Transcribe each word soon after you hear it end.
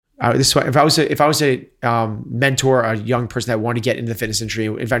this way, if I was a mentor, a young person that wanted to get into the fitness industry,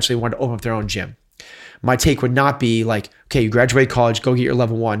 eventually wanted to open up their own gym, my take would not be like, okay, you graduate college, go get your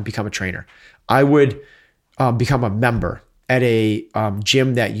level 1, become a trainer. I would become a member at a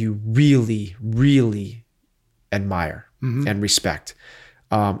gym that you really, really admire and respect.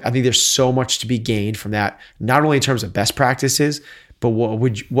 I think there's so much to be gained from that, not only in terms of best practices, but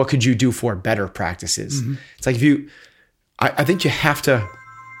what could you do for better practices? It's like I think you have to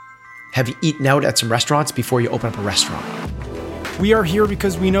have you eaten out at some restaurants before you open up a restaurant. We are here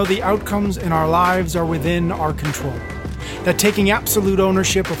because we know the outcomes in our lives are within our control. That taking absolute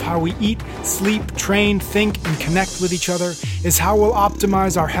ownership of how we eat, sleep, train, think, and connect with each other is how we'll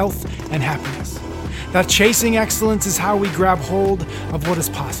optimize our health and happiness. That chasing excellence is how we grab hold of what is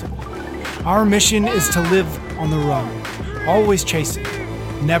possible. Our mission is to live on the run, always chasing,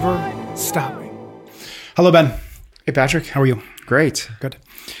 never stopping. Hello, Ben. Hey, Patrick. How are you? Great. Good.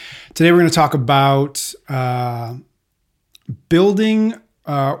 Today we're going to talk about building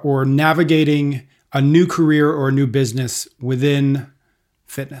or navigating a new career or a new business within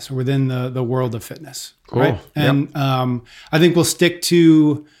fitness or within the world of fitness. Cool. Right? And I think we'll stick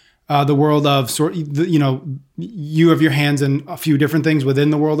to the world of you have your hands in a few different things within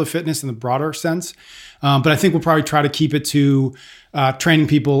the world of fitness in the broader sense. But I think we'll probably try to keep it to training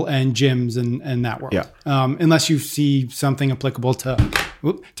people and gyms and that world. Yeah. Unless you see something applicable to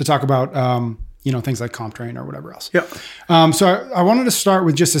talk about, things like comp train or whatever else. Yeah. So I wanted to start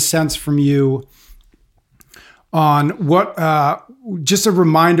with just a sense from you on what, just a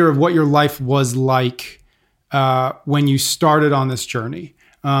reminder of what your life was like when you started on this journey.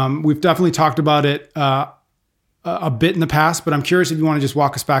 We've definitely talked about it a bit in the past, but I'm curious if you want to just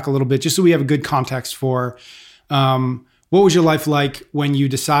walk us back a little bit, just so we have a good context for what was your life like when you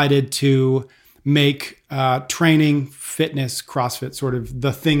decided to make training, fitness, CrossFit sort of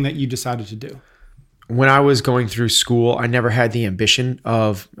the thing that you decided to do? When I was going through school, I never had the ambition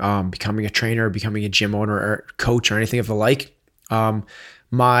of becoming a trainer, becoming a gym owner or coach or anything of the like.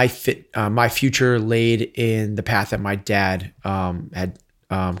 My future laid in the path that my dad had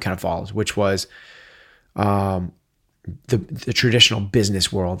kind of followed, which was the traditional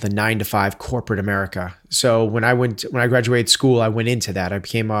business world, the 9-to-5 corporate America. So when I graduated school, I went into that.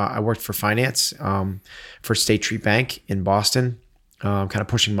 I worked for finance for State Street Bank in Boston, kind of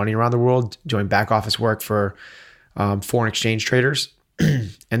pushing money around the world, doing back office work for foreign exchange traders.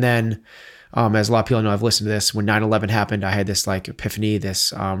 And then, as a lot of people know, I've listened to this. When 9/11 happened, I had this like epiphany,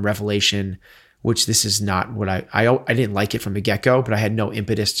 this revelation, which this is not what I didn't like it from the get-go, but I had no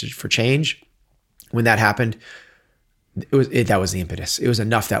impetus for change. When that happened, that was the impetus. It was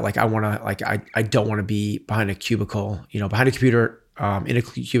enough that like I don't want to be behind a cubicle, behind a computer, in a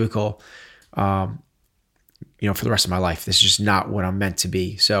cubicle, for the rest of my life. This is just not what I'm meant to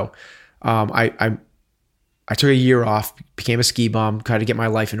be. So, I took a year off, became a ski bum, tried to get my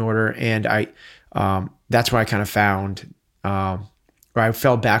life in order, and that's where I kind of found, where I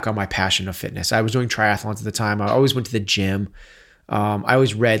fell back on my passion of fitness. I was doing triathlons at the time. I always went to the gym. I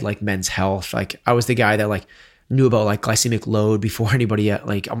always read like Men's Health. Like I was the guy that like knew about like glycemic load before anybody,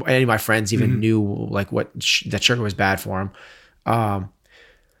 like any of my friends even knew like that sugar was bad for them.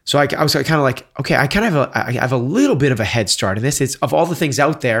 So I was kind of like, okay, I have a little bit of a head start in this. It's of all the things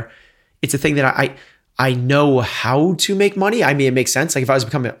out there, it's a thing that I know how to make money. I mean, it makes sense. Like if I was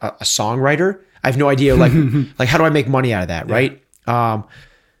becoming a songwriter, I have no idea like like how do I make money out of that, right?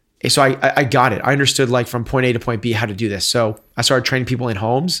 So I got it. I understood like from point A to point B how to do this. So I started training people in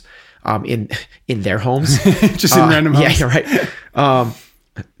homes, in their homes, just in random homes. Yeah, right.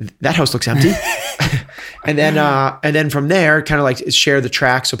 That house looks empty. and then from there, kind of like share the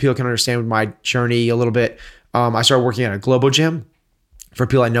track so people can understand my journey a little bit. I started working at a global gym. For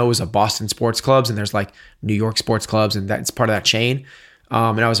people I know, it was a Boston sports clubs, and there's like New York sports clubs, and that's part of that chain.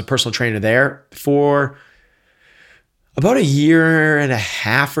 And I was a personal trainer there for about a year and a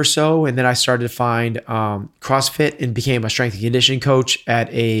half or so. And then I started to find CrossFit and became a strength and conditioning coach at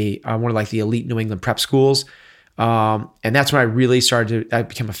one of like the elite New England prep schools. And that's when I really I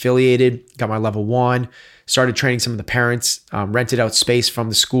became affiliated, got my level 1, started training some of the parents, rented out space from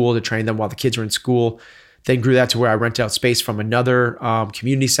the school to train them while the kids were in school. Then grew that to where I rented out space from another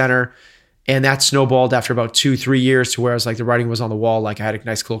community center. And that snowballed after about 2-3 years to where I was like, the writing was on the wall. Like I had a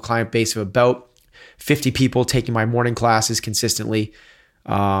nice little client base of about 50 people taking my morning classes consistently.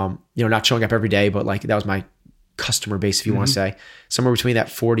 Not showing up every day, but like that was my customer base, if you want to say, somewhere between that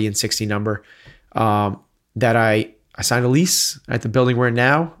 40 and 60 number. That I signed a lease at the building we're in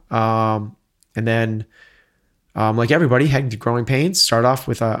now. And then, like everybody, had growing pains. Start off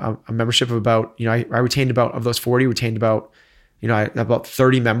with a membership of about, I retained about, of those 40, retained about I had about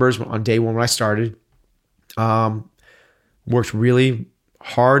 30 members on day one when I started. Worked really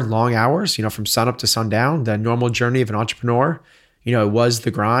hard, long hours, from sun up to sundown, the normal journey of an entrepreneur. It was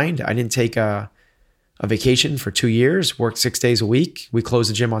the grind. I didn't take a vacation for 2 years, worked 6 days a week. We closed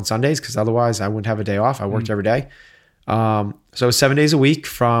the gym on Sundays because otherwise I wouldn't have a day off. I worked every day. So it was 7 days a week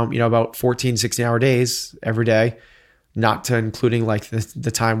from, about 14, 16-hour days every day, not to including like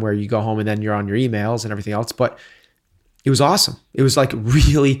the time where you go home and then you're on your emails and everything else. But it was awesome. It was like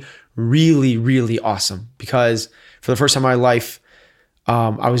really, really, really awesome because for the first time in my life,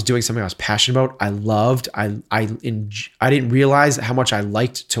 I was doing something I was passionate about. I loved. I didn't realize how much I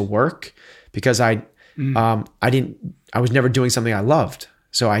liked to work because I was never doing something I loved.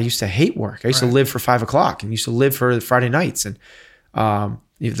 So I used to hate work. I used to live for 5 o'clock and used to live for Friday nights and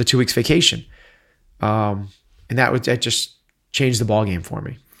the 2 weeks vacation. And that just changed the ball game for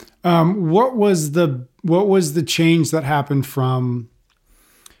me. What was the change that happened from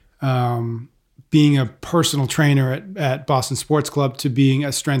being a personal trainer at Boston Sports Club to being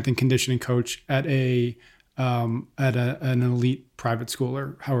a strength and conditioning coach at an elite private school,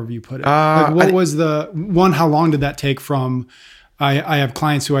 or however you put it? Was the one? How long did that take from? I have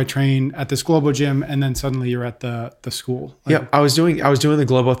clients who I train at this Globo gym, and then suddenly you're at the school. Yeah, I was doing the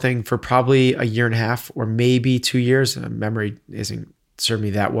Globo thing for probably a year and a half, or maybe 2 years. Memory isn't served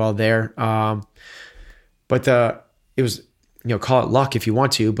me that well there, but it was. Call it luck if you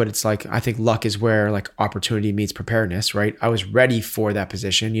want to, but it's like, I think luck is where like opportunity meets preparedness, right? I was ready for that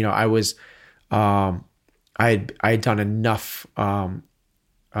position. I was, I had done enough,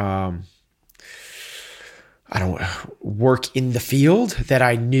 work in the field that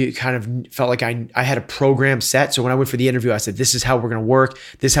I knew, kind of felt like I had a program set. So when I went for the interview, I said, this is how we're going to work.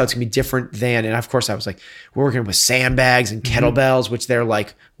 This is how it's gonna be different than, and of course I was like, we're working with sandbags and kettlebells, which they're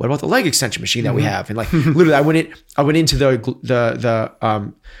like, what about the leg extension machine that we have? And like, literally I went into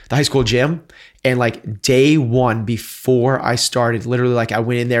the high school gym, and like day one before I started, literally like I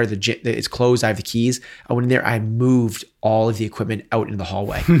went in there, the gym, it's closed. I have the keys. I went in there. I moved all of the equipment out in the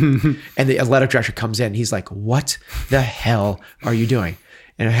hallway, and the athletic director comes in. He's like, "What the hell are you doing?"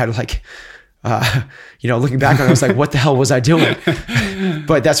 And I had like, looking back on it, I was like, "What the hell was I doing?"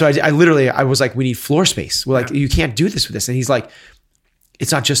 But that's what I literally was like, "We need floor space. We're like, you can't do this with this." And he's like,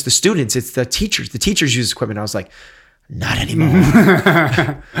 "It's not just the students; it's the teachers. The teachers use equipment." I was like, not anymore.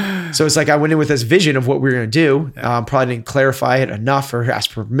 So it's like I went in with this vision of what we were going to do. Probably didn't clarify it enough or ask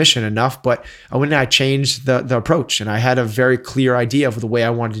for permission enough, but I went and I changed the approach, and I had a very clear idea of the way I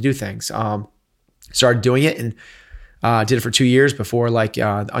wanted to do things. Started doing it and did it for 2 years before like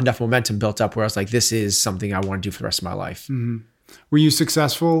enough momentum built up where I was like, this is something I want to do for the rest of my life. Mm-hmm. Were you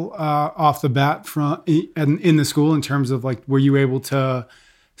successful off the bat in the school in terms of like, were you able to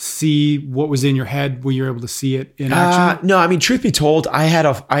see what was in your head? Were you able to see it in action? No, I mean, truth be told, I had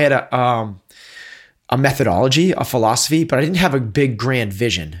a methodology, a philosophy, but I didn't have a big grand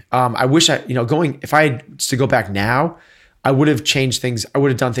vision. I wish if I had to go back now, I would have changed things. I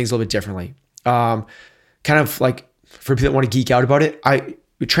would have done things a little bit differently. Kind of like for people that want to geek out about it,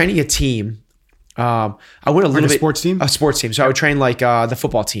 training a team. I went a little bit sports team. A sports team. So I would train like the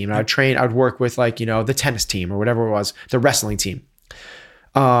football team. And I would work with like the tennis team or whatever it was, the wrestling team.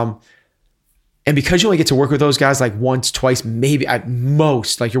 And because you only get to work with those guys like once, twice, maybe at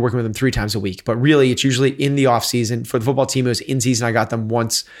most, like you're working with them 3 times a week, but really it's usually in the off season. For the football team, it was in season. I got them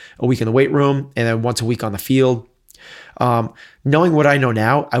once a week in the weight room and then once a week on the field. Knowing what I know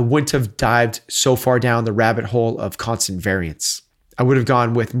now, I wouldn't have dived so far down the rabbit hole of constant variance. I would have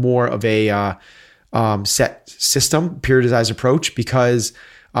gone with more of a set system, periodized approach, because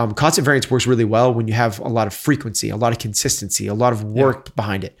constant variance works really well when you have a lot of frequency, a lot of consistency, a lot of work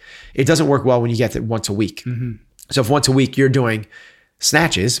behind it. It doesn't work well when you get it once a week. Mm-hmm. So if once a week you're doing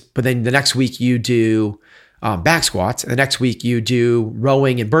snatches, but then the next week you do back squats, and the next week you do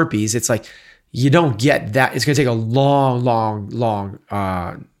rowing and burpees, it's like you don't get that. It's going to take a long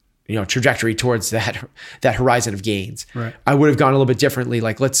trajectory towards that horizon of gains. Right. I would have gone a little bit differently.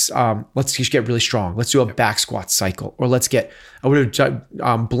 Like let's just get really strong. Let's do a back squat cycle, or I would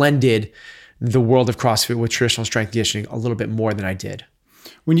have blended the world of CrossFit with traditional strength conditioning a little bit more than I did.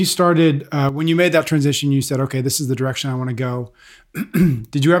 When you started, when you made that transition, you said, okay, this is the direction I want to go.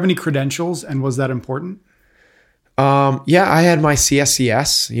 Did you have any credentials, and was that important? Yeah, I had my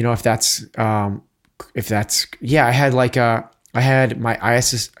CSCS, I had my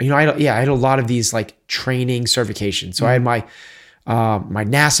ISS, I had a lot of these like training certifications. So I had my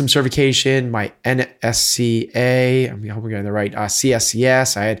NASM certification, my NSCA, I hope we're getting the right,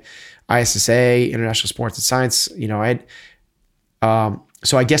 CSCS, I had ISSA, International Sports and Science, I had,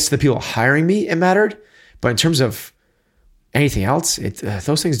 so I guess to the people hiring me, it mattered. But in terms of anything else,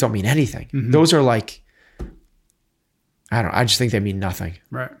 those things don't mean anything. Those are like, I don't know. I just think they mean nothing.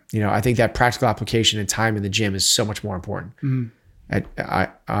 Right. I think that practical application and time in the gym is so much more important. To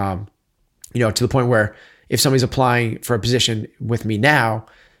the point where if somebody's applying for a position with me now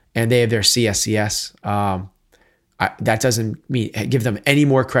and they have their CSCS, that doesn't give them any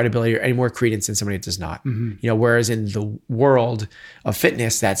more credibility or any more credence than somebody that does not. Whereas in the world of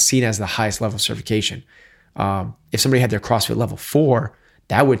fitness, that's seen as the highest level of certification. If somebody had their CrossFit level 4,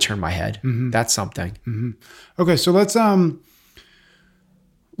 that would turn my head. That's something. Okay, so let's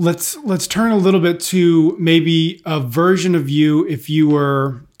turn a little bit to maybe a version of you if you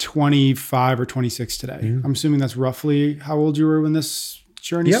were 25 or 26 today. I'm assuming that's roughly how old you were when this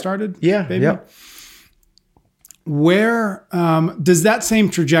journey started. Yeah, baby? Yep. Where would that same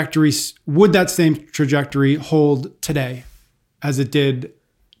trajectory hold today as it did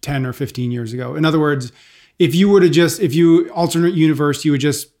 10 or 15 years ago? In other words, if you alternate universe, you would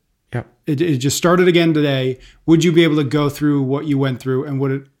just, it just started again today, would you be able to go through what you went through, and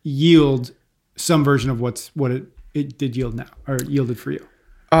would it yield some version of what it did yield now, or yielded for you?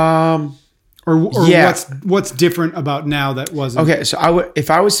 What's different about now that wasn't? Okay, so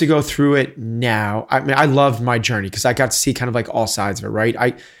if I was to go through it now, I mean, I loved my journey because I got to see kind of like all sides of it, right?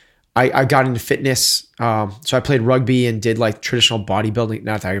 I got into fitness. So I played rugby and did like traditional bodybuilding.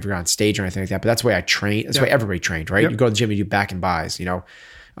 Not that I ever got on stage or anything like that, but that's the way I trained. That's the way everybody trained, right? You go to the gym, you do back and buys,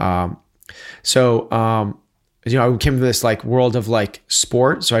 I came to this like world of like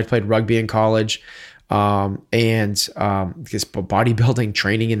sport. So I played rugby in college, and this bodybuilding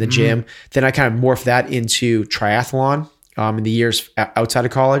training in the gym. Then I kind of morphed that into triathlon in the years outside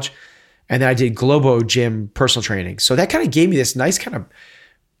of college. And then I did Globo gym personal training. So that kind of gave me this nice kind of,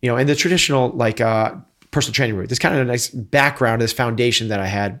 in the traditional like personal training route, this kind of a nice background, this foundation that I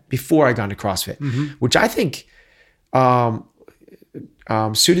had before I got into CrossFit, which I think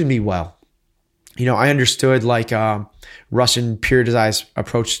suited me well. I understood like Russian periodized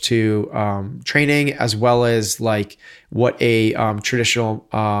approach to training, as well as like what a traditional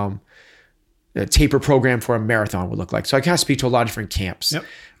taper program for a marathon would look like. So I kind of speak to a lot of different camps.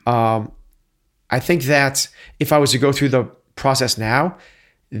 I think that if I was to go through the process now,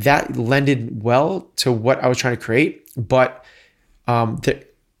 that lended well to what I was trying to create, but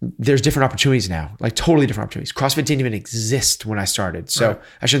there's different opportunities now, like totally different opportunities. CrossFit didn't even exist when I started. So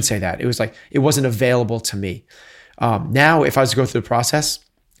I shouldn't say that. It was like, it wasn't available to me. Now, if I was to go through the process,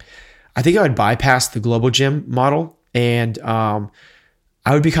 I think I would bypass the global gym model, and I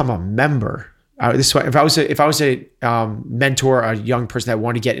would become a member. If I was to mentor a young person that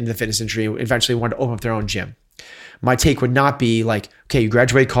wanted to get into the fitness industry and eventually wanted to open up their own gym, my take would not be like, okay, you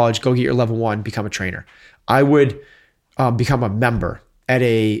graduate college, go get your level 1, become a trainer. I would become a member at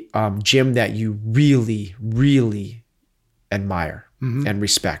a gym that you really, really admire and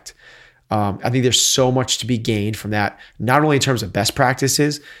respect. I think there's so much to be gained from that, not only in terms of best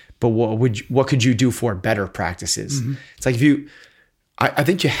practices, but what could you do for better practices? It's like I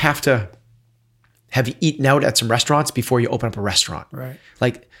think you have to have eaten out at some restaurants before you open up a restaurant. Right.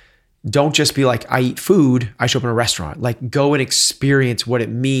 Like, don't just be like, I eat food, I should open a restaurant. Like, go and experience what it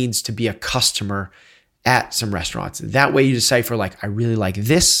means to be a customer at some restaurants. That way you decipher like, I really like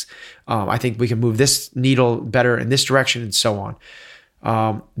this. I think we can move this needle better in this direction, and so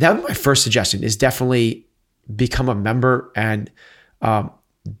on. That would be my first suggestion, is definitely become a member, and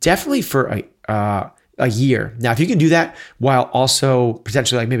definitely for a year. Now, if you can do that while also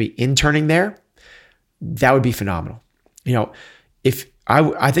potentially like maybe interning there, that would be phenomenal. If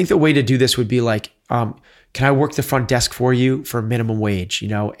I think the way to do this would be like, can I work the front desk for you for minimum wage?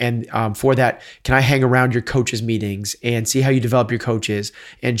 And for that, can I hang around your coaches' meetings and see how you develop your coaches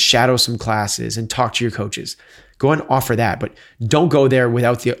and shadow some classes and talk to your coaches? Go and offer that, but don't go there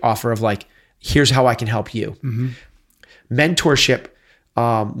without the offer of like, here's how I can help you. Mentorship,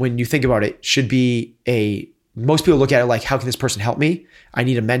 when you think about it, should be most people look at it like, how can this person help me? I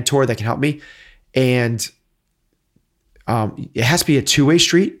need a mentor that can help me. And it has to be a two-way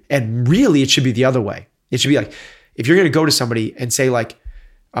street, and really it should be the other way. It should be like, if you're going to go to somebody and say like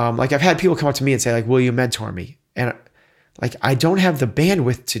I've had people come up to me and say like, will you mentor me? And like, I don't have the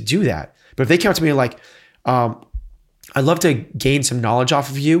bandwidth to do that. But if they come up to me like, I'd love to gain some knowledge off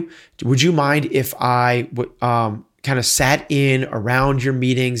of you. Would you mind if I kind of sat in around your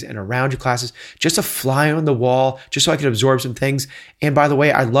meetings and around your classes, just a fly on the wall, just so I could absorb some things? And by the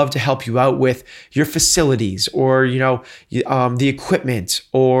way, I'd love to help you out with your facilities, or, the equipment,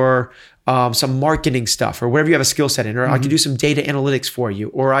 or some marketing stuff, or whatever you have a skill set in, or I could do some data analytics for you,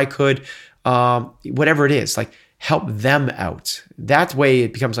 or I could, whatever it is, like help them out. That way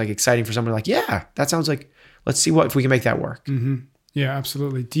it becomes like exciting for someone like, yeah, that sounds like let's see if we can make that work. Yeah,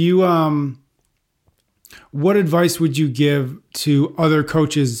 absolutely. Do you, what advice would you give to other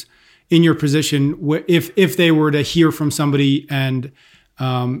coaches in your position if they were to hear from somebody and,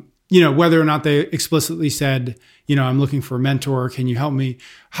 whether or not they explicitly said, I'm looking for a mentor, can you help me?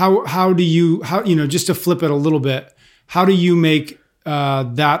 How do you, just to flip it a little bit, how do you make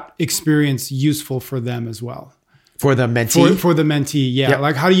that experience useful for them as well? For the mentee? For the mentee, yeah. Yep.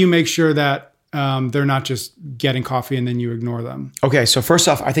 Like, how do you make sure that they're not just getting coffee and then you ignore them? Okay, so first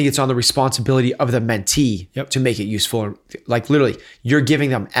off, I think it's on the responsibility of the mentee to make it useful. Like literally, you're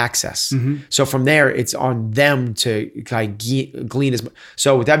giving them access. So from there, it's on them to kind of glean as much.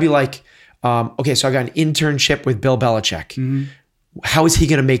 So that'd be like, okay, so I got an internship with Bill Belichick. How is he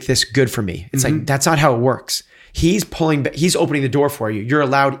going to make this good for me? It's like, that's not how it works. He's opening the door for you. You're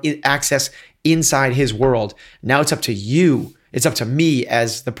allowed access inside his world. Now it's up to you. It's up to me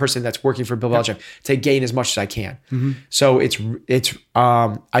as the person that's working for Bill Belichick to gain as much as I can. So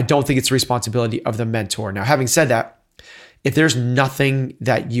I don't think it's the responsibility of the mentor. Now, having said that, if there's nothing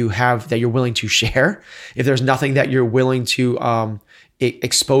that you have that you're willing to share, if there's nothing that you're willing to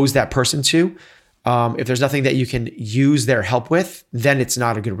expose that person to, if there's nothing that you can use their help with, then it's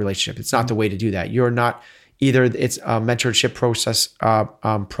not a good relationship. It's not the way to do that. You're not either it's a mentorship process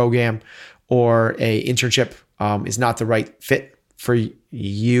program or a internship is not the right fit for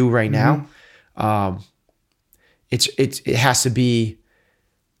you right now. It has to be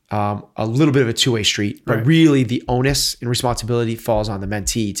a little bit of a two-way street, but really the onus and responsibility falls on the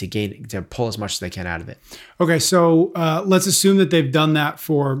mentee to pull as much as they can out of it. Okay, so let's assume that they've done that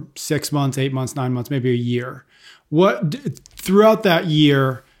for 6 months, 8 months, 9 months, maybe a year. Throughout that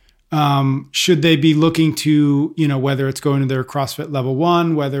year, should they be looking to, whether it's going to their CrossFit level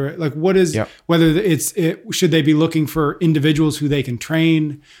 1, should they be looking for individuals who they can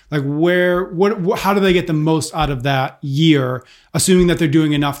train? Like how do they get the most out of that year, assuming that they're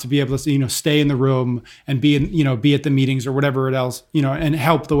doing enough to be able to, stay in the room and be at the meetings or whatever else, and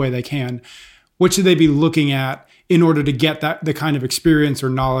help the way they can? What should they be looking at in order to get the kind of experience or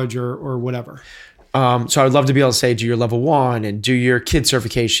knowledge or whatever? So I would love to be able to say, do your level 1 and do your kid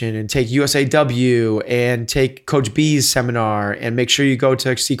certification and take USAW and take Coach B's seminar and make sure you go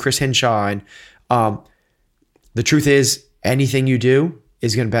to see Chris Hinshaw. And the truth is, anything you do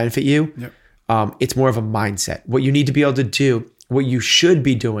is going to benefit you. It's more of a mindset. What you need to be able to do, what you should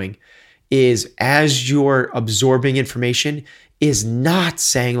be doing is, as you're absorbing information, is not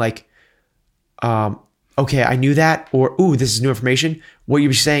saying like, okay, I knew that, or, ooh, this is new information. What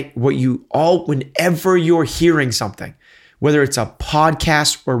you're saying, whenever you're hearing something, whether it's a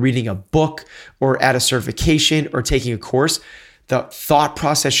podcast or reading a book or at a certification or taking a course, the thought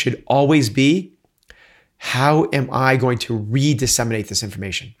process should always be, how am I going to re-disseminate this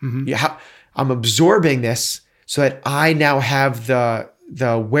information? I'm absorbing this so that I now have the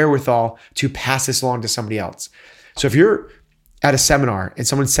wherewithal to pass this along to somebody else. So if you're at a seminar and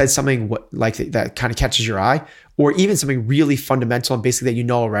someone says something like that kind of catches your eye, or even something really fundamental and basically that you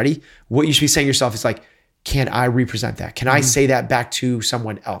know already, what you should be saying to yourself is like, can I represent that? Can I say that back to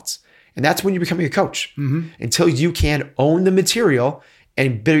someone else? And that's when you're becoming a coach. Until you can own the material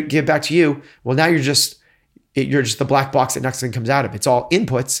and give back to you, well, now you're just the black box that nothing comes out of. It's all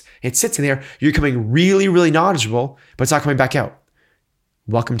inputs. It sits in there. You're becoming really, really knowledgeable, but it's not coming back out.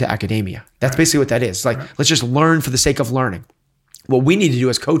 Welcome to academia. That's basically what that is. Like, let's just learn for the sake of learning. What we need to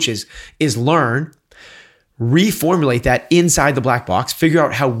do as coaches is learn, reformulate that inside the black box, figure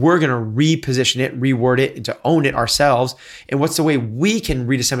out how we're going to reposition it, reword it, and to own it ourselves. And what's the way we can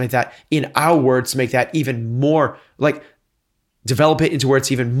redisseminate that in our words to make that even more, like, develop it into where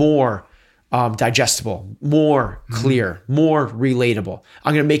it's even more digestible, more clear, more relatable.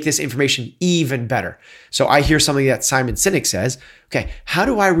 I'm going to make this information even better. So I hear something that Simon Sinek says, okay, how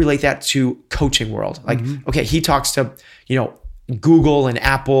do I relate that to coaching world? Like, okay, he talks to, Google and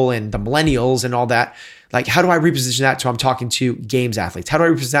Apple and the millennials and all that. Like, how do I reposition that to I'm talking to games athletes? How do I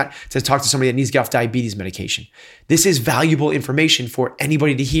reposition that to talk to somebody that needs to get off diabetes medication? This is valuable information for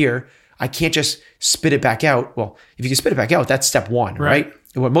anybody to hear. I can't just spit it back out. Well, if you can spit it back out, that's step one, right?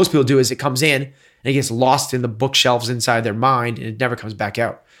 And what most people do is it comes in and it gets lost in the bookshelves inside their mind and it never comes back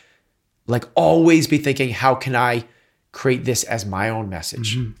out. Like, always be thinking, how can I create this as my own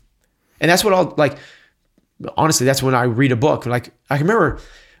message? And that's what honestly, that's when I read a book. Like, I can remember,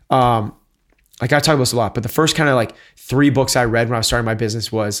 I talk about this a lot, but the first kind of like 3 books I read when I was starting my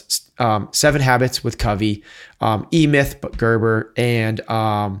business was 7 Habits with Covey, E-Myth, but Gerber, and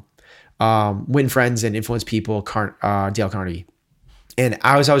Win Friends and Influence People, Dale Carnegie. And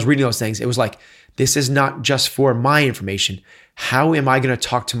as I was reading those things, it was like, this is not just for my information. How am I going to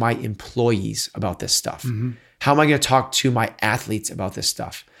talk to my employees about this stuff? How am I going to talk to my athletes about this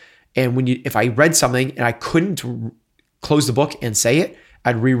stuff? And if I read something and I couldn't close the book and say it,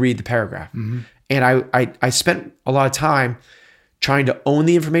 I'd reread the paragraph. And I spent a lot of time trying to own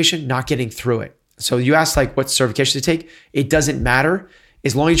the information, not getting through it. So you asked like what certification to take. It doesn't matter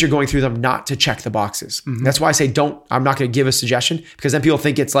as long as you're going through them, not to check the boxes. That's why I say I'm not going to give a suggestion, because then people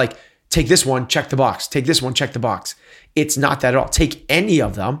think it's like, take this one, check the box. Take this one, check the box. It's not that at all. Take any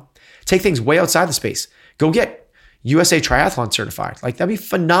of them. Take things way outside the space. Go get USA Triathlon certified. Like that'd be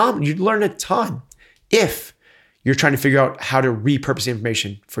phenomenal. You'd learn a ton if you're trying to figure out how to repurpose the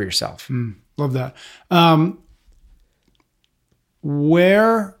information for yourself. Love that.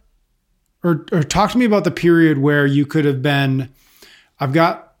 Where, or talk to me about the period where you could have been, I've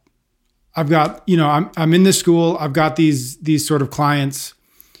got, I'm in this school. I've got these sort of clients.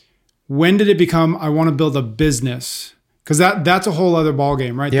 When did it become, I want to build a business? Because that's a whole other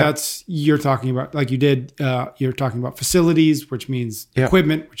ballgame, right? Yep. You're talking about, like you did, you're talking about facilities, which means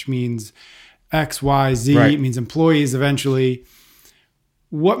equipment, which means X, Y, Z, Right. it means employees eventually.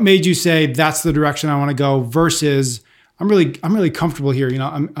 What made you say that's the direction I want to go versus I'm really comfortable here.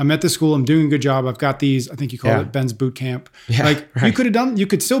 I'm at the school, I'm doing a good job. I've got these, I think you call it Ben's boot camp. Yeah, You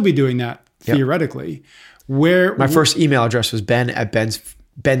could still be doing that theoretically. My first email address was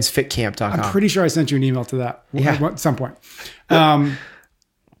ben@bensfitcamp.com. I'm pretty sure I sent you an email to that at some point.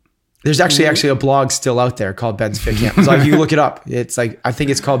 There's actually a blog still out there called Ben's Fit Camp. It's like, you look it up. It's like, I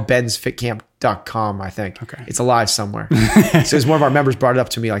think it's called bensfitcamp.com, I think. Okay. It's alive somewhere. So it's one of our members brought it up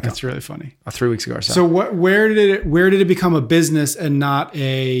to me like that's really funny. 3 weeks ago or so. So where did it become a business and not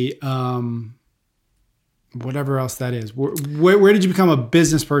a whatever else that is? Where did you become a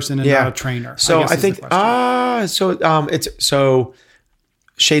business person and not a trainer? So I think it's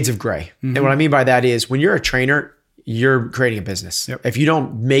shades of gray. And what I mean by that is when you're a trainer, you're creating a business. Yep. If you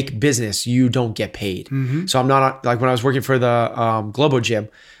don't make business, you don't get paid. So I'm not like when I was working for the Globo Gym,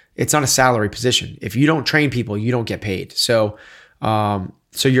 it's not a salary position. If you don't train people, you don't get paid. So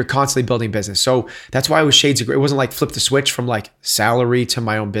you're constantly building business. So that's why it was shades of gray. It wasn't like flip the switch from like salary to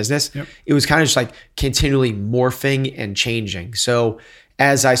my own business. Yep. It was kind of just like continually morphing and changing. So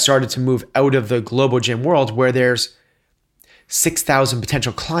as I started to move out of the Globo Gym world where there's 6,000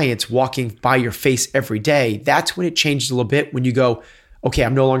 potential clients walking by your face every day, that's when it changes a little bit. When you go, okay,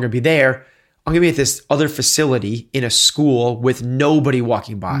 I'm no longer gonna be there. I'm gonna be at this other facility in a school with nobody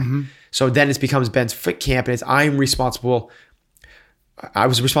walking by. So then it becomes Ben's Fit Camp, and I was responsible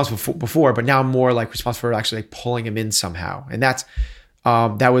for before, but now I'm more like responsible for actually like pulling them in somehow. And that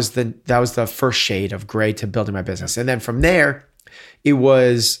was the first shade of gray to building my business. And then from there, it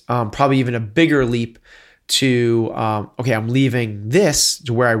was probably even a bigger leap to, okay, I'm leaving this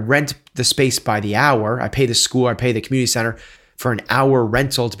to where I rent the space by the hour. I pay the school, I pay the community center for an hour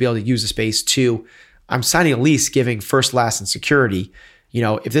rental to be able to use the space, to I'm signing a lease giving first, last, and security.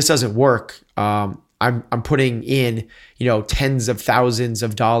 If this doesn't work, I'm putting in, tens of thousands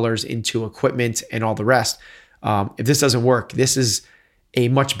of dollars into equipment and all the rest. If this doesn't work, this is a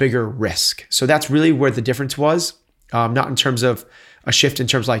much bigger risk. So that's really where the difference was. Not in terms of a shift in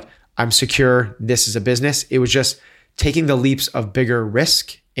terms of like, I'm secure, this is a business. It was just taking the leaps of bigger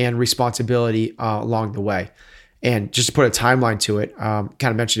risk and responsibility along the way. And just to put a timeline to it, kind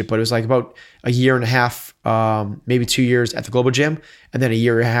of mentioned it, but it was like about a year and a half, maybe 2 years at the Global Gym, and then a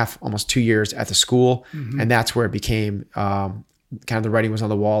year and a half, almost 2 years at the school. And that's where it became kind of the writing was on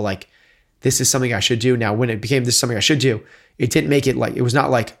the wall, like, this is something I should do. Now, when it became this is something I should do, it didn't make it like, it was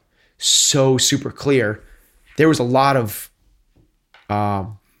not like so super clear. There was a lot of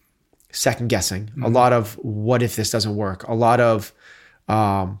second guessing, a lot of what if this doesn't work, a lot of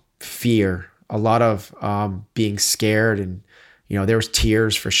fear, a lot of being scared, and there was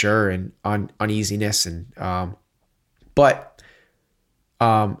tears for sure, and uneasiness, and but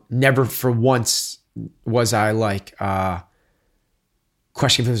never for once was I like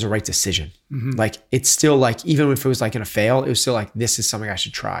questioning if it was the right decision. Like, it's still like, even if it was like gonna fail, it was still like, this is something I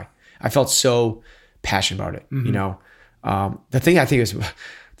should try. I felt so passionate about it. The thing I think is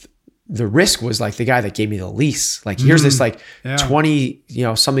the risk was like the guy that gave me the lease. Like, here's this like 20,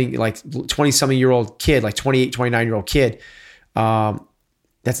 something like 20 something year old kid, like 28, 29-year-old kid,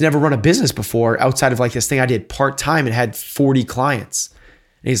 that's never run a business before outside of like this thing I did part-time and had 40 clients.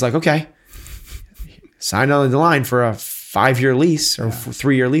 And he's like, okay, sign on the line for a 5-year lease or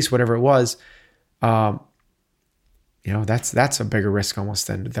 3-year lease, whatever it was. That's a bigger risk almost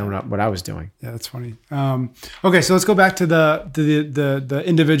than what I was doing. Yeah, that's funny. Okay, so let's go back to the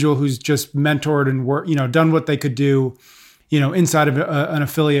individual who's just mentored and done what they could do. inside of an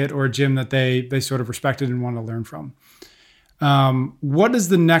affiliate or a gym that they sort of respected and wanted to learn from. What does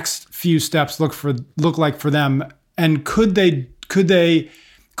the next few steps look like for them? And could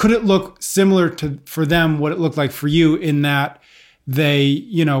it look similar for them what it looked like for you, in that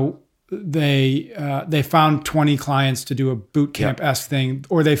they found 20 clients to do a boot camp-esque thing,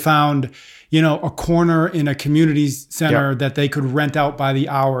 or they found a corner in a community center that they could rent out by the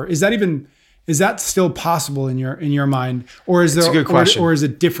hour? Is that still possible in your mind, or is there a good question. or is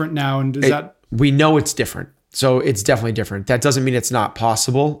it different now? And we know it's different, so it's definitely different. That doesn't mean it's not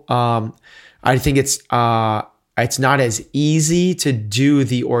possible. I think it's not as easy to do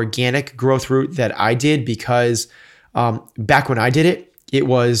the organic growth route that I did, because back when I did it, it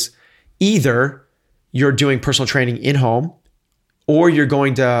was either you're doing personal training in home, or you're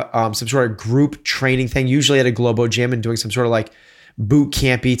going to some sort of group training thing, usually at a Globo gym, and doing some sort of like boot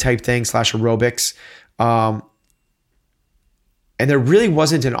campy type thing / aerobics. And there really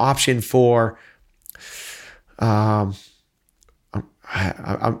wasn't an option for, the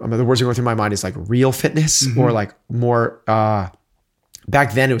words that go through my mind is like real fitness, or like more,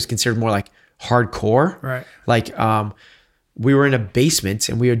 back then it was considered more like hardcore. Right. Like, we were in a basement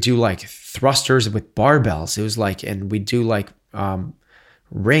and we would do like thrusters with barbells. It was like, and we do like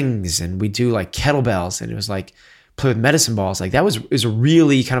rings, and we do like kettlebells, and it was like play with medicine balls. Like that was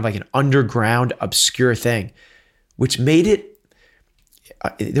really kind of like an underground, obscure thing, which made it,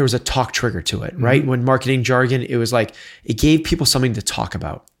 there was a talk trigger to it, right? When marketing jargon, it was like, it gave people something to talk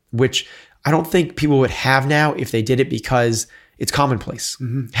about, which I don't think people would have now if they did it, because it's commonplace.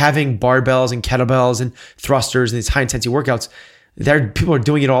 Having barbells and kettlebells and thrusters and these high intensity workouts, people are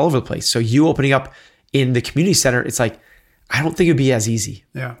doing it all over the place. So you opening up in the community center, it's like, I don't think it'd be as easy.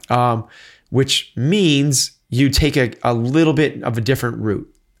 Yeah. Which means you take a little bit of a different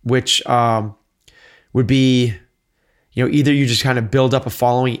route, which would be, either you just kind of build up a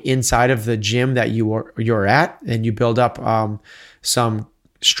following inside of the gym that you're at, and you build up some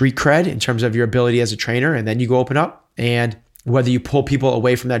street cred in terms of your ability as a trainer, and then you go open up. And whether you pull people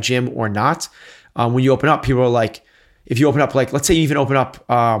away from that gym or not, when you open up, people are like, if you open up, like, let's say you even open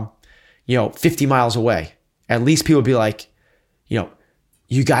up, 50 miles away, at least people would be like,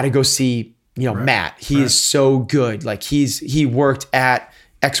 you got to go see, right. Matt. He is so good. Like he worked at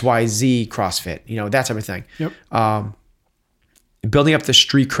XYZ CrossFit, that type of thing. Yep. Building up the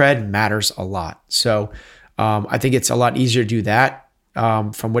street cred matters a lot. So I think it's a lot easier to do that.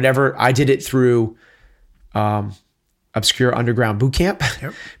 From whatever, I did it through obscure underground boot camp.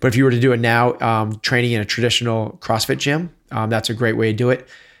 Yep. But if you were to do it now, training in a traditional CrossFit gym, that's a great way to do it.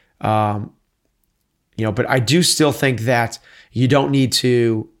 But I do still think that you don't need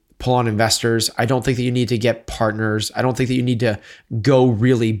to pull on investors. I don't think that you need to get partners. I don't think that you need to go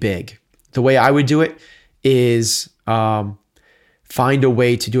really big. The way I would do it is find a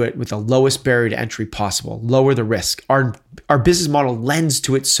way to do it with the lowest barrier to entry possible, lower the risk. Our business model lends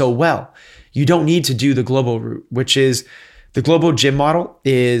to it so well. You don't need to do the global route, which is the global gym model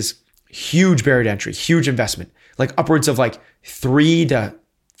is huge barrier to entry, huge investment, like upwards of like $3 to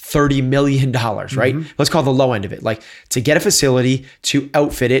 $30 million, right? Let's call the low end of it. Like to get a facility, to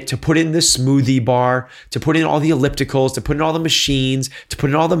outfit it, to put in the smoothie bar, to put in all the ellipticals, to put in all the machines, to put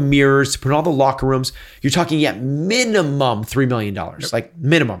in all the mirrors, to put in all the locker rooms. You're talking at minimum $3 million, like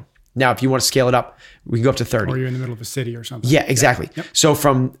minimum. Now, if you want to scale it up, we can go up to 30. Or you're in the middle of a city or something. Yeah, exactly. Yep. So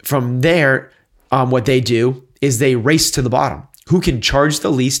from there, what they do is they race to the bottom. Who can charge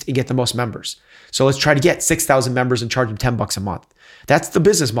the least and get the most members? So let's try to get 6,000 members and charge them $10 a month. That's the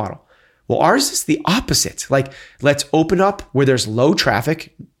business model. Well, ours is the opposite. Like, let's open up where there's low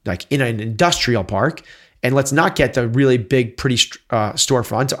traffic, like in an industrial park, and let's not get the really big, pretty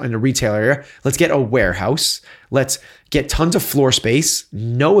storefront in a retail area. Let's get a warehouse. Let's get tons of floor space,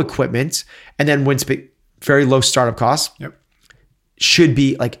 no equipment, and then when very low startup costs. Yep. Should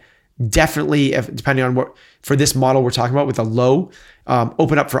be like definitely, depending on what, for this model we're talking about with a low,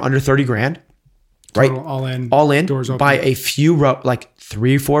 open up for under 30 grand. Total, right? All in. Doors open. Buy a few, like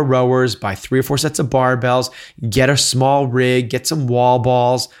 3 or 4 rowers, buy 3 or 4 sets of barbells, get a small rig, get some wall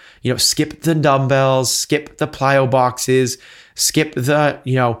balls, skip the dumbbells, skip the plyo boxes, skip the,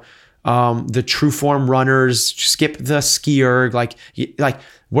 the true form runners, skip the skier, like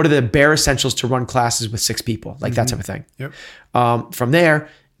what are the bare essentials to run classes with 6 people, like that type of thing. Yep. From there,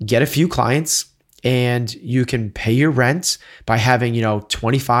 get a few clients and you can pay your rent by having,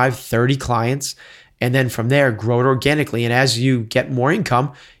 25, 30 clients. And then from there, grow it organically. And as you get more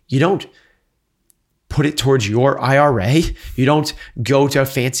income, you don't put it towards your IRA. You don't go to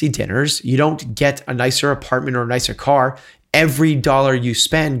fancy dinners. You don't get a nicer apartment or a nicer car. Every dollar you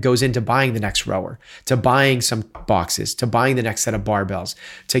spend goes into buying the next rower, to buying some boxes, to buying the next set of barbells,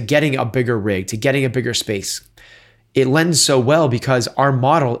 to getting a bigger rig, to getting a bigger space. It lends so well because our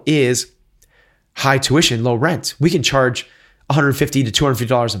model is high tuition, low rent. We can charge $150 to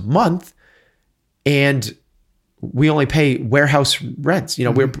 $250 a month, and we only pay warehouse rents.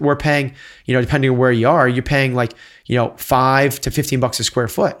 We're paying, depending on where you are, you're paying like, $5 to $15 a square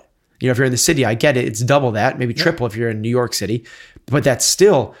foot. If you're in the city, I get it. It's double that, maybe triple if you're in New York City, but that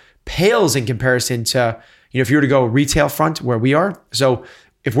still pales in comparison to, if you were to go retail front where we are. So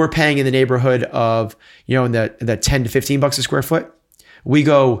if we're paying in the neighborhood of, in the 10 to $15 a square foot, we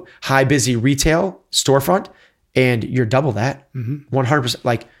go high busy retail storefront and you're double that, 100%.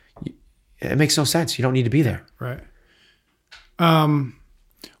 Like, it makes no sense. You don't need to be there. Right. One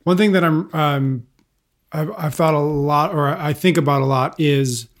thing that I've thought a lot, or I think about a lot,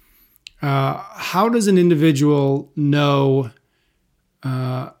 is how does an individual know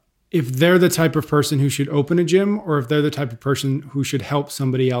if they're the type of person who should open a gym, or if they're the type of person who should help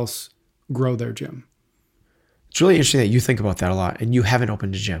somebody else grow their gym? It's really interesting that you think about that a lot, and you haven't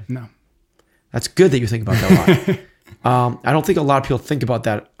opened a gym. No. That's good that you think about that a lot. I don't think a lot of people think about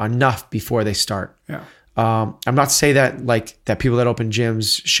that enough before they start. Yeah. I'm not to say that that people that open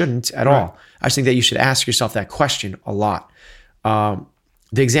gyms shouldn't at all. I just think that you should ask yourself that question a lot.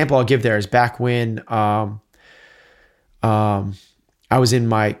 The example I'll give there is back when I was in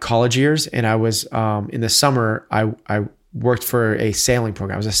my college years, and I was in the summer, I worked for a sailing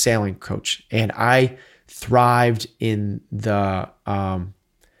program. I was a sailing coach, and I thrived in the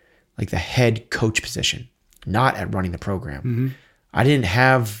the head coach position, not at running the program. I didn't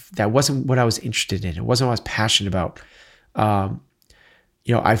have, that wasn't what I was interested in. It wasn't what I was passionate about.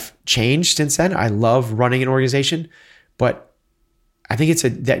 I've changed since then. I love running an organization, but I think it's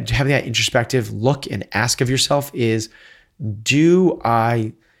having that introspective look and ask of yourself is, do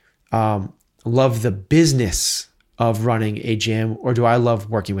I love the business of running a gym, or do I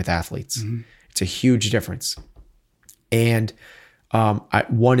love working with athletes? It's a huge difference. And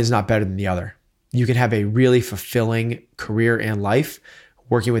one is not better than the other. You can have a really fulfilling career and life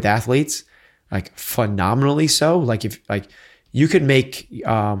working with athletes, like phenomenally so. Like if you could make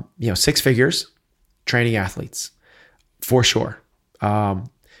 6 figures training athletes for sure.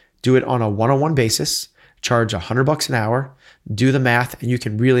 Do it on a one-on-one basis, charge $100 an hour, do the math, and you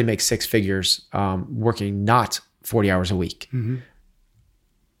can really make 6 figures working not 40 hours a week.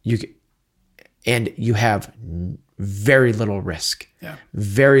 You have very little risk,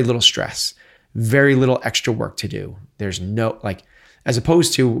 very little stress, very little extra work to do. There's no, as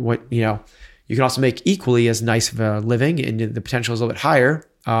opposed to what, you can also make equally as nice of a living, and the potential is a little bit higher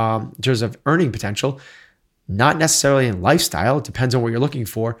in terms of earning potential, not necessarily in lifestyle. It depends on what you're looking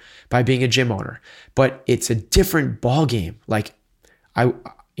for by being a gym owner, but it's a different ball game. Like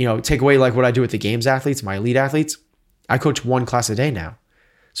take away what I do with the games athletes, my elite athletes, I coach 1 class a day now.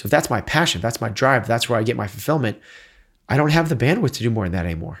 So if that's my passion, if that's my drive, that's where I get my fulfillment, I don't have the bandwidth to do more than that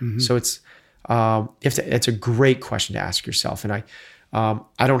anymore. So it's a great question to ask yourself. And I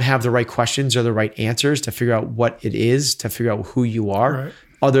don't have the right questions or the right answers to figure out what it is, to figure out who you are,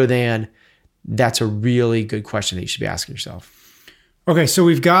 other than that's a really good question that you should be asking yourself. Okay. So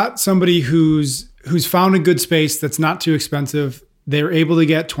we've got somebody who's found a good space that's not too expensive. They're able to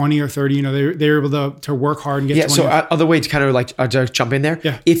get 20 or 30, they're able to work hard and get 20. So other way to kind of to jump in there.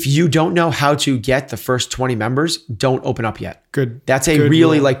 Yeah. If you don't know how to get the first 20 members, don't open up yet. Good. That's a good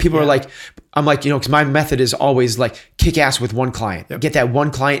really rule. people are I'm because my method is always kick ass with one client, get that one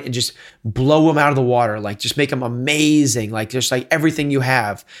client and just blow them out of the water. Just make them amazing. Just everything you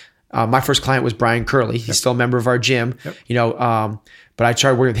have. My first client was Brian Curley. He's still a member of our gym, but I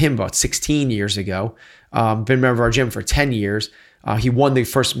started working with him about 16 years ago. Been a member of our gym for 10 years. He won the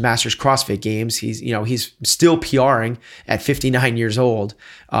first Masters CrossFit Games. He's still PRing at 59 years old.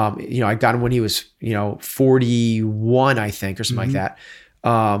 I got him when he was 41, I think, or something like that.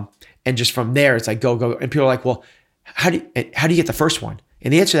 And just from there, it's go. And people are like, well, how do you get the first one?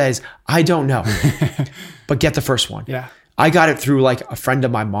 And the answer to that is, I don't know, but get the first one. Yeah. I got it through a friend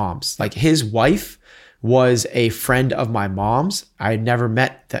of my mom's. His wife was a friend of my mom's. I had never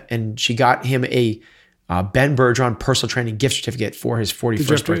met and she got him a Ben Bergeron personal training gift certificate for his 41st birthday. Did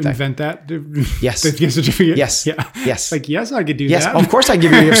you have to invent that? Yes. The gift certificate? Yes. Yeah. Yes. Yes, I could do that. Yes, of course I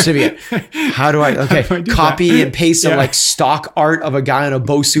give you a gift certificate. How do I, copy and paste some stock art of a guy on a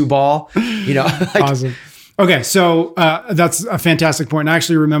Bosu ball, Awesome. Okay. So that's a fantastic point. I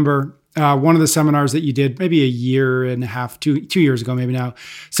actually remember one of the seminars that you did maybe a year and a half, two years ago, maybe now,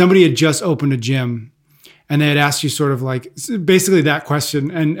 somebody had just opened a gym and they had asked you sort of like basically that question,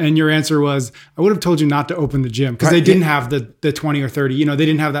 and your answer was, I would have told you not to open the gym because they didn't have the 20 or 30. You know, they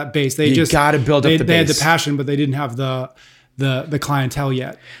didn't have that base. They just got to build up the base. They had the passion, but they didn't have the clientele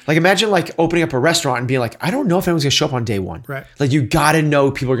yet. Like imagine like opening up a restaurant and being like, I don't know if anyone's gonna show up on day one. Right. Like you got to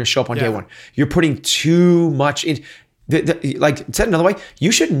know people are gonna show up on day one. You're putting too much in. Like said another way,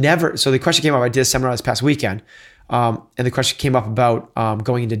 you should never. So the question came up. I did a seminar this past weekend, and the question came up about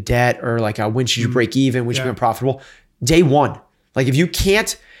going into debt or like when should you break even, when should you be profitable. Day one, like if you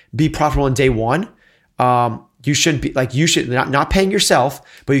can't be profitable on day one, you shouldn't be like you should not paying yourself,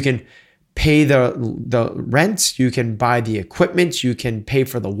 but you can pay the rent, you can buy the equipment, you can pay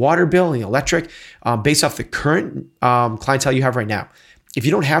for the water bill and the electric, based off the current clientele you have right now. If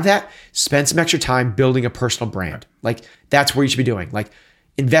you don't have that, spend some extra time building a personal brand. Like that's where you should be doing. Like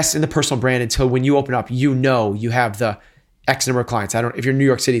invest in the personal brand until when you open up, you know you have the X number of clients. If you're in New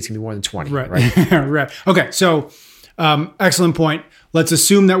York City, it's gonna be more than 20. Right. Right. Okay. So excellent point. Let's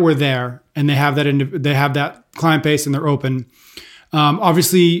assume that we're there and they have that client base and they're open.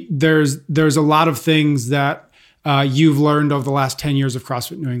 Obviously, there's a lot of things that you've learned over the last 10 years of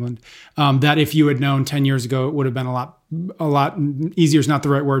CrossFit New England that if you had known 10 years ago, it would have been a lot easier is not the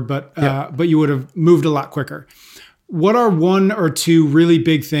right word, but you would have moved a lot quicker. What are one or two really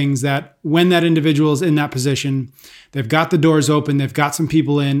big things that when that individual is in that position, they've got the doors open, they've got some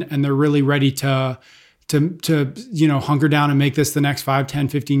people in, and they're really ready to hunker down and make this the next 5, 10,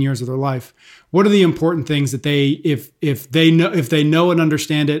 15 years of their life? What are the important things that if they know and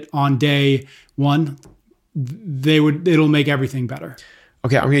understand it on day one, it'll make everything better?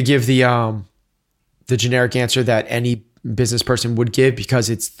 Okay, I'm going to give the generic answer that any business person would give because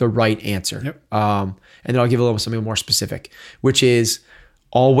it's the right answer. Yep. And then I'll give a little something more specific, which is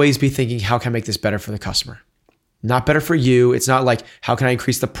always be thinking, how can I make this better for the customer? Not better for you. It's not like, how can I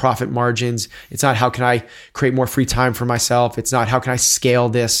increase the profit margins? It's not, how can I create more free time for myself? It's not, how can I scale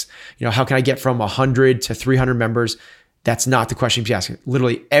this? How can I get from 100 to 300 members? That's not the question you be asking.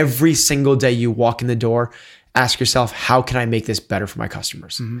 Literally every single day you walk in the door, ask yourself, how can I make this better for my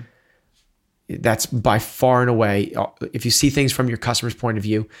customers? Mm-hmm. That's by far and away, if you see things from your customer's point of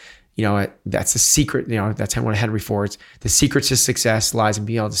view, that's the secret. That's what Henry Ford's, the secret to success lies in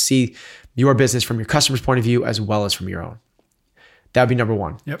being able to see your business from your customer's point of view as well as from your own. That would be number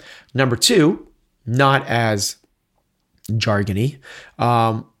one. Yep. Number two, not as jargony,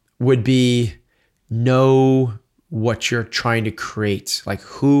 would be know what you're trying to create. Like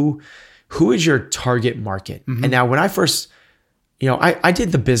who is your target market? Mm-hmm. And now when I first, I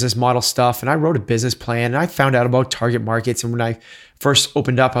did the business model stuff and I wrote a business plan and I found out about target markets. And when I first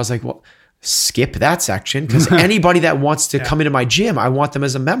opened up, I was like, well, skip that section because anybody that wants to come into my gym, I want them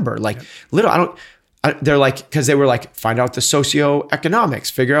as a member. Like literally, they're like, because they were like, find out the socioeconomics,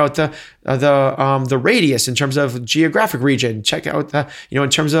 figure out the radius in terms of geographic region, check out the, in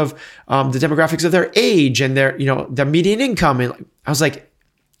terms of the demographics of their age and their, their median income. And I was like,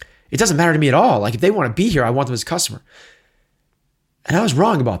 it doesn't matter to me at all. Like if they want to be here, I want them as a customer. And I was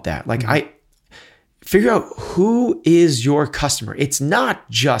wrong about that. Like I figure out who is your customer. It's not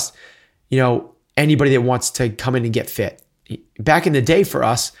just, anybody that wants to come in and get fit. Back in the day for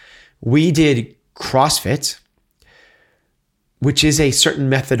us, we did CrossFit, which is a certain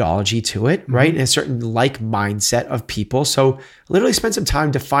methodology to it, right? And a certain mindset of people. So literally spend some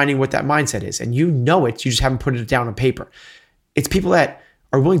time defining what that mindset is. And you know it, you just haven't put it down on paper. It's people that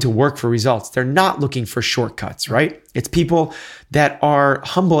are willing to work for results. They're not looking for shortcuts, right? It's people that are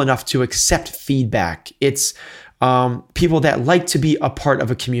humble enough to accept feedback. It's people that like to be a part of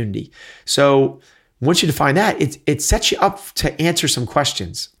a community. So once you define that, it sets you up to answer some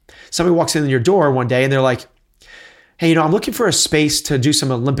questions. Somebody walks in your door one day and they're like, hey, I'm looking for a space to do some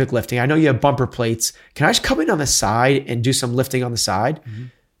Olympic lifting. I know you have bumper plates. Can I just come in on the side and do some lifting on the side? Mm-hmm.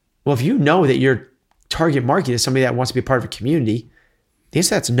 Well, if you know that your target market is somebody that wants to be a part of a community, the answer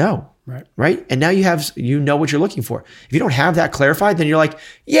to that's no. Right. And now you know what you're looking for. If you don't have that clarified, then you're like,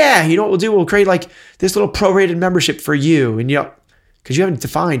 yeah, you know what we'll do? We'll create like this little prorated membership for you. And because you haven't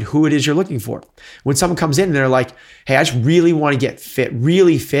defined who it is you're looking for. When someone comes in and they're like, hey, I just really want to get fit,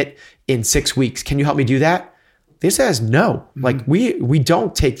 really fit in 6 weeks. Can you help me do that? This says no. Mm-hmm. Like we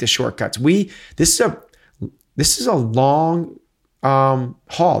don't take the shortcuts. This is a long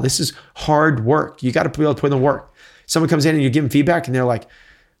haul. This is hard work. You got to be able to put in the work. Someone comes in and you give them feedback and they're like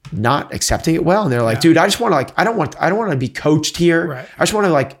not accepting it well. And they're like, dude, I don't want to be coached here. Right. I just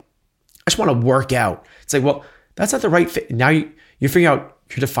want to work out. It's like, well, that's not the right fit. Now you're figuring out,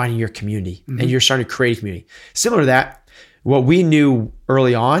 you're defining your community and you're starting to create a community. Similar to that, what we knew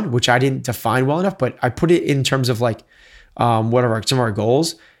early on, which I didn't define well enough, but I put it in terms of like, what are some of our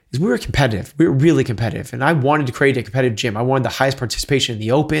goals, is we were competitive. We were really competitive. And I wanted to create a competitive gym. I wanted the highest participation in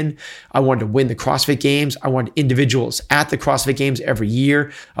the open. I wanted to win the CrossFit Games. I wanted individuals at the CrossFit Games every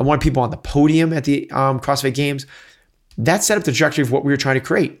year. I wanted people on the podium at the CrossFit Games. That set up the trajectory of what we were trying to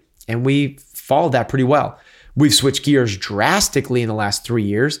create. And we followed that pretty well. We've switched gears drastically in the last 3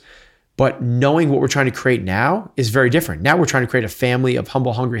 years, but knowing what we're trying to create now is very different. Now we're trying to create a family of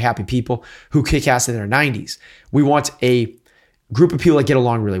humble, hungry, happy people who kick ass in their 90s. We want a group of people that get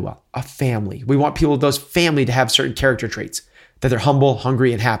along really well, a family. We want people, those family, to have certain character traits, that they're humble,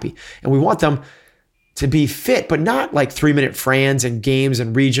 hungry, and happy. And we want them to be fit, but not like 3-minute Frans and games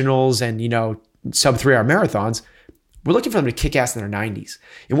and regionals and, sub 3-hour marathons. We're looking for them to kick ass in their 90s.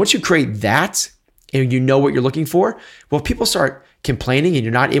 And once you create that and you know what you're looking for, well, if people start complaining and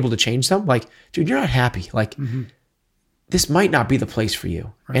you're not able to change them, like, dude, you're not happy. Like, this might not be the place for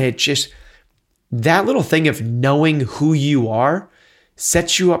you. Right. And it just, that little thing of knowing who you are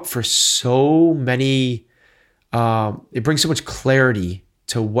sets you up for so many, it brings so much clarity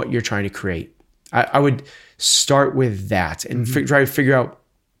to what you're trying to create. I would start with that and try to figure out,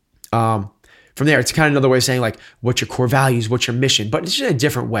 from there, it's kind of another way of saying, like, what's your core values, what's your mission, but it's just in a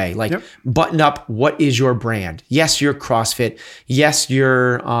different way. Like, button up, what is your brand? Yes, you're CrossFit. Yes,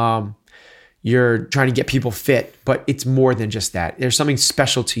 you're trying to get people fit, but it's more than just that. There's something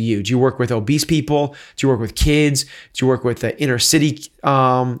special to you. Do you work with obese people? Do you work with kids? Do you work with the inner city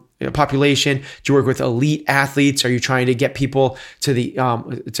population? Do you work with elite athletes? Are you trying to get people to the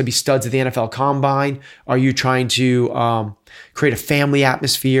to be studs at the NFL Combine? Are you trying to create a family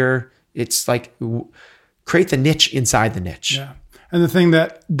atmosphere? It's like, create the niche inside the niche. Yeah. And the thing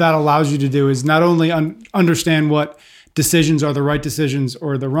that allows you to do is not only understand what decisions are the right decisions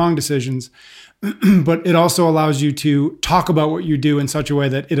or the wrong decisions, but it also allows you to talk about what you do in such a way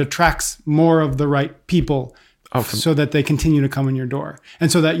that it attracts more of the right people so that they continue to come in your door.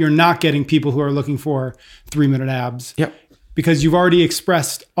 And so that you're not getting people who are looking for 3-minute abs. Yep. Because you've already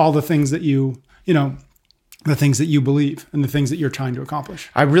expressed all the things that the things that you believe and the things that you're trying to accomplish.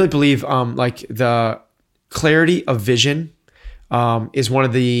 I really believe like the clarity of vision is one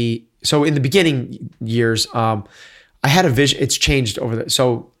of the, so in the beginning years, I had a vision. It's changed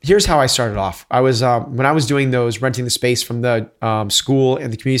so here's how I started off. I was, when I was doing those, renting the space from the school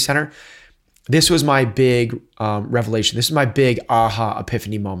and the community center, this was my big revelation. This is my big aha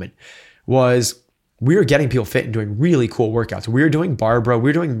epiphany moment, was we were getting people fit and doing really cool workouts. We were doing Barbara, we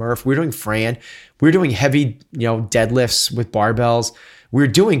were doing Murph, we were doing Fran, we were doing heavy, deadlifts with barbells. We were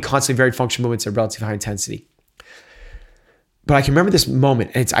doing constantly varied function movements at relatively high intensity. But I can remember this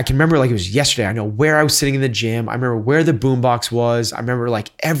moment, and I can remember like it was yesterday. I know where I was sitting in the gym. I remember where the boombox was. I remember like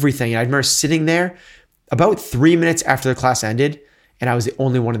everything. And I remember sitting there about 3 minutes after the class ended, and I was the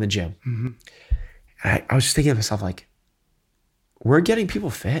only one in the gym. And I was just thinking to myself, like, we're getting people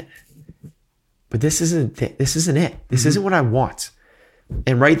fit, but this isn't it. This isn't what I want.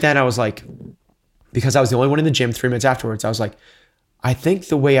 And right then I was like, because I was the only one in the gym 3 minutes afterwards, I was like, I think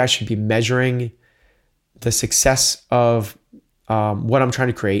the way I should be measuring the success of what I'm trying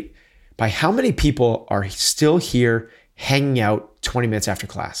to create by how many people are still here hanging out 20 minutes after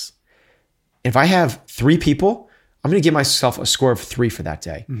class. If I have 3 people, I'm going to give myself a score of 3 for that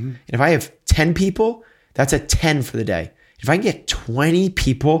day. And if I have 10 people, that's a 10 for the day. If I can get 20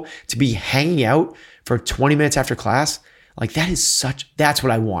 people to be hanging out for 20 minutes after class, like that's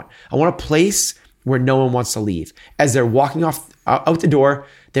what I want. I want a place where no one wants to leave. As they're walking out the door,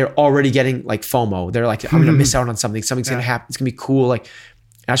 they're already getting like FOMO. They're like, I'm going to miss out on something. Something's going to happen. It's going to be cool. Like,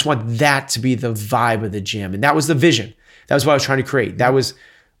 I just want that to be the vibe of the gym. And that was the vision. That was what I was trying to create. That was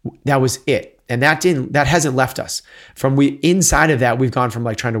it. And that hasn't left us. Inside of that, we've gone from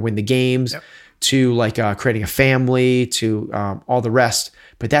like trying to win the games to like creating a family to all the rest.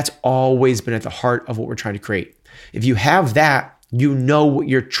 But that's always been at the heart of what we're trying to create. If you have that, you know what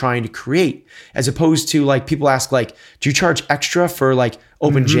you're trying to create, as opposed to like people ask like, do you charge extra for like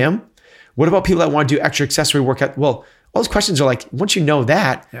open gym? What about people that want to do extra accessory workout? Well, all those questions are like, once you know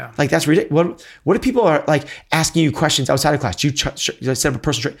that, like that's ridiculous. What if people are like asking you questions outside of class? Do you set up a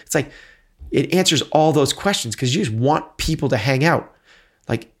personal trainer? It's like, it answers all those questions because you just want people to hang out.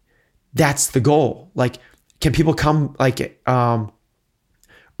 Like, that's the goal. Like, can people come like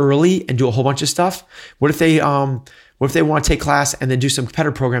early and do a whole bunch of stuff? What if they want to take class and then do some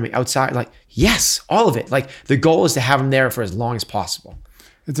competitive programming outside? Like, yes, all of it. Like, the goal is to have them there for as long as possible.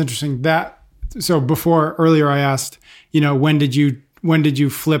 It's interesting so earlier I asked, when did you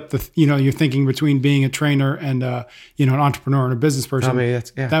flip your thinking between being a trainer and an entrepreneur and a business person?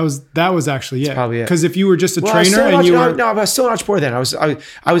 That was actually it. Probably it. Because if you were just a trainer and you were... No, I was still an entrepreneur then.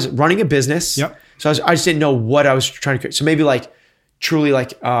 I was running a business. Yep. So I just didn't know what I was trying to create. So maybe like truly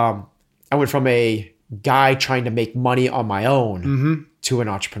like, I went from a guy trying to make money on my own to an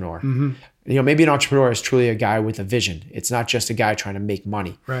entrepreneur. Maybe an entrepreneur is truly a guy with a vision. It's not just a guy trying to make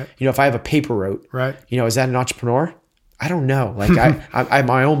money. Right. If I have a paper route, right. Is that an entrepreneur? I don't know. Like I'm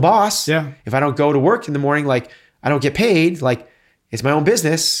my own boss. Yeah. If I don't go to work in the morning, like I don't get paid, like it's my own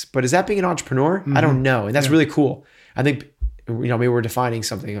business, but is that being an entrepreneur? I don't know. And that's really cool. I think, maybe we're defining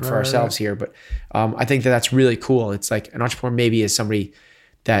something for ourselves here, but I think that's really cool. It's like an entrepreneur maybe is somebody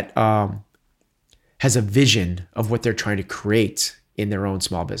that has a vision of what they're trying to create in their own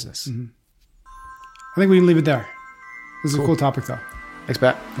small business. I think we can leave it there. This is a cool topic though. Thanks,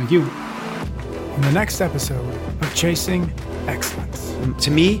 Pat. Thank you. In the next episode of Chasing Excellence.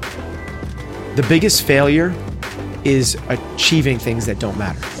 To me, the biggest failure is achieving things that don't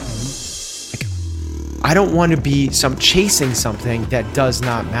matter. Like, I don't want to be chasing something that does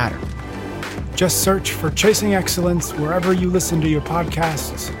not matter. Just search for Chasing Excellence wherever you listen to your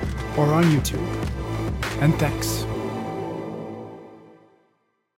podcasts or on YouTube. And thanks.